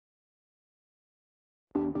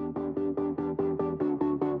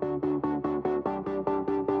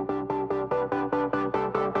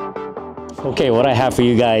Okay, what I have for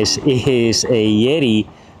you guys is a Yeti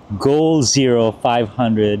Gold Zero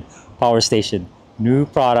 500 power station. New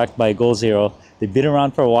product by Gold Zero. They've been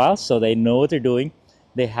around for a while, so they know what they're doing.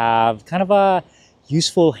 They have kind of a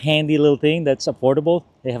useful, handy little thing that's affordable.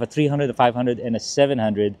 They have a 300, a 500, and a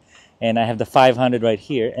 700. And I have the 500 right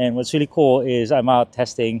here. And what's really cool is I'm out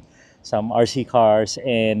testing some RC cars,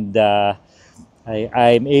 and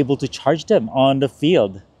I'm able to charge them on the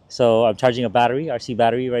field. So I'm charging a battery, RC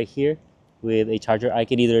battery right here with a charger. I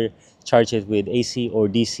can either charge it with AC or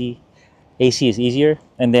DC. AC is easier.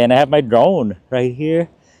 And then I have my drone right here,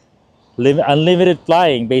 unlimited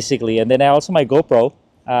flying basically. And then I also my GoPro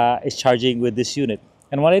is charging with this unit.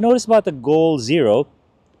 And what I noticed about the Gold Zero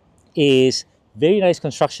is very nice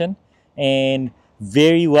construction and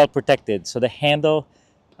very well protected. So the handle,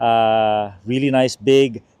 really nice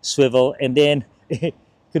big swivel, and then it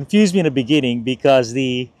confused me in the beginning because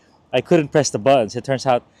I couldn't press the buttons. It turns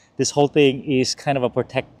out this whole thing is kind of a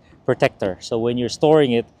protector. So when you're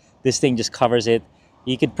storing it, this thing just covers it.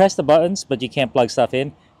 You can press the buttons, but you can't plug stuff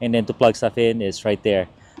in. And then to plug stuff in, it's right there.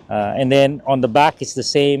 And then on the back, it's the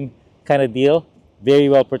same kind of deal. Very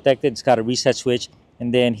well protected. It's got a reset switch.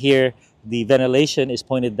 And then here, the ventilation is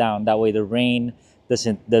pointed down. That way the rain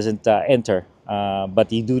doesn't enter.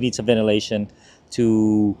 But you do need some ventilation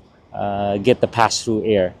to get the pass-through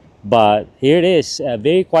air. But here it is, a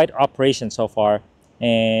very quiet operation so far.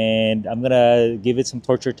 And I'm gonna give it some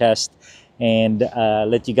torture test and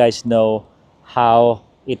let you guys know how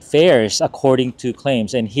it fares according to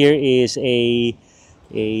claims. And here is a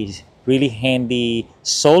really handy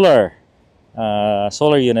solar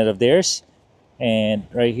unit of theirs, and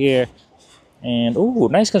right here, and ooh,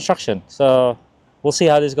 nice construction. So we'll see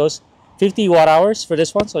how this goes. 50 watt hours for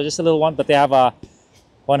this one, so just a little one, but they have a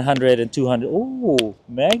 100 and 200. Ooh,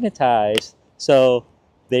 magnetized. So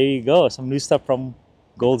there you go, some new stuff from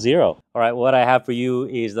Gold Zero. All right, what I have for you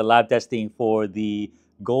is the lab testing for the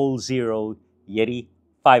Gold Zero Yeti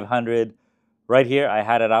 500. Right here, I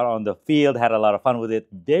had it out on the field, had a lot of fun with it.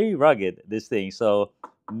 Very rugged, this thing. So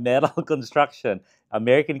metal construction,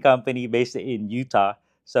 American company based in Utah.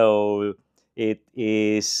 So it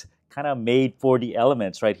is kind of made for the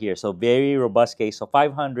elements right here. So very robust case. So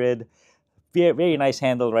 500, very nice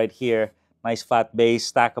handle right here. Nice flat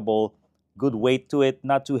base, stackable, good weight to it,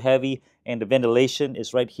 not too heavy. And the ventilation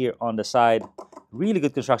is right here on the side. Really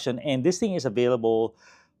good construction. And this thing is available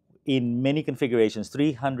in many configurations,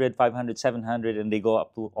 300, 500, 700, and they go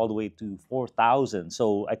up to all the way to 4,000.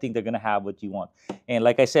 So I think they're going to have what you want. And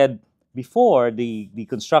like I said before, the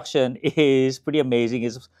construction is pretty amazing.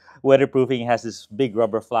 It's weatherproofing. It has this big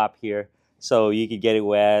rubber flap here, so you can get it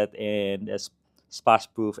wet and it's splash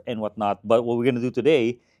proof and whatnot. But what we're going to do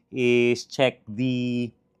today is check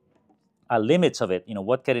the limits of it. You know,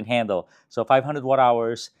 what can it handle? So 500 watt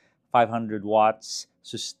hours, 500 watts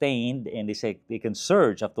sustained, and they say they can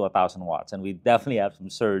surge up to 1,000 watts. And we definitely have some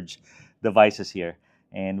surge devices here.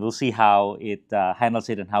 And we'll see how it handles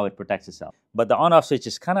it and how it protects itself. But the on-off switch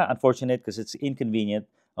is kind of unfortunate because it's inconvenient.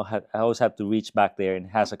 I always have to reach back there, and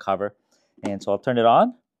it has a cover. And so I'll turn it on.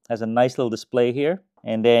 It has a nice little display here.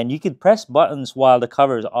 And then you can press buttons while the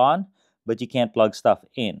cover is on, but you can't plug stuff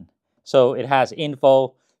in. So it has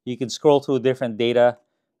info. You can scroll through different data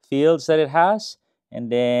fields that it has.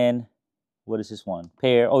 And then, what is this one?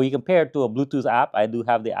 Pair. Oh, you can pair it to a Bluetooth app. I do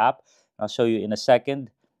have the app. I'll show you in a second.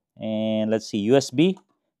 And let's see, USB.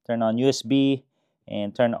 Turn on USB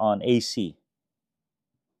and turn on AC.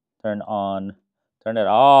 Turn it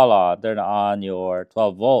all on. Turn on your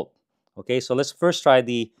 12 volt. Okay, so let's first try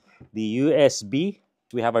the USB.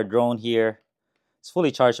 We have our drone here. It's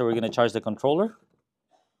fully charged, so we're going to charge the controller.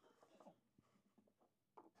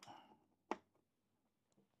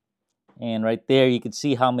 And right there, you can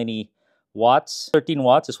see how many watts. 13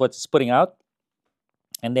 watts is what it's putting out.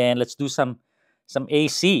 And then let's do some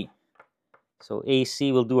AC. So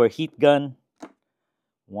AC, we'll do our heat gun.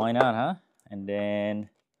 Why not, huh? And then,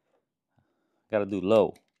 gotta do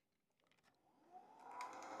low.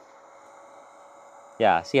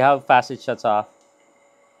 Yeah, see how fast it shuts off?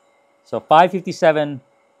 So 557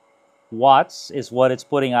 watts is what it's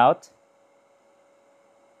putting out.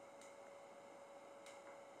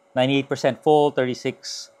 98% full,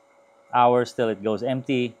 36 hours till it goes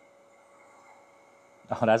empty.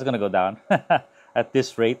 Oh, that's gonna go down at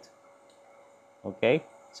this rate. Okay,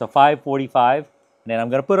 so 545, and then I'm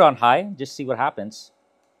gonna put it on high, just see what happens.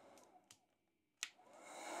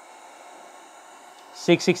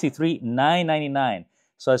 663, 999.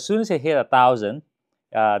 So as soon as it hit 1,000,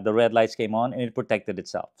 the red lights came on and it protected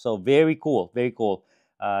itself. So very cool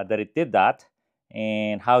that it did that.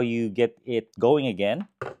 And how you get it going again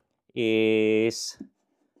is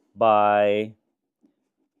by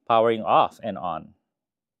powering off and on.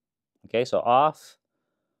 Okay, so off,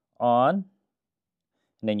 on,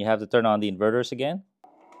 and then you have to turn on the inverters again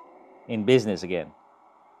in business again.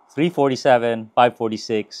 347,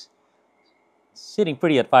 546, sitting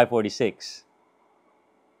pretty at 546.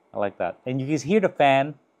 I like that. And you can hear the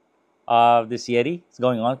fan of this Yeti. It's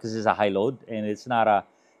going on because it's a high load and it's not a,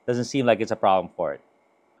 doesn't seem like it's a problem for it.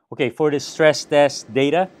 Okay, for the stress test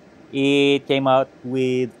data, it came out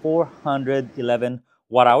with 411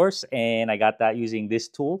 watt hours, and I got that using this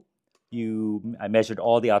tool. I measured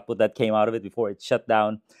all the output that came out of it before it shut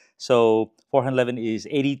down. So 411 is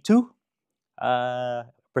 82 uh,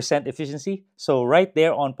 percent efficiency. So right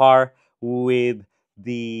there on par with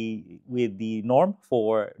the norm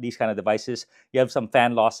for these kind of devices. You have some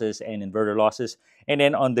fan losses and inverter losses, and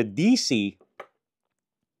then on the DC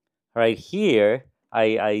right here,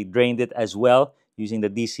 I drained it as well using the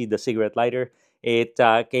DC, the cigarette lighter. It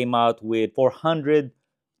came out with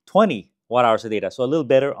 420 watt hours of data, so a little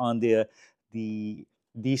better on the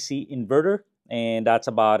DC inverter, and that's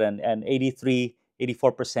about an 83,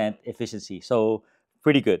 84% efficiency. So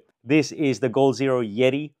pretty good. This is the Gold Zero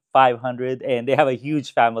Yeti 500, and they have a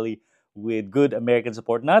huge family with good American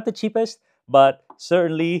support. Not the cheapest, but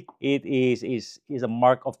certainly it is a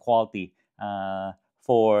mark of quality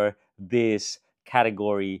for this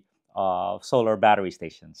category of solar battery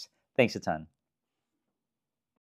stations. Thanks a ton.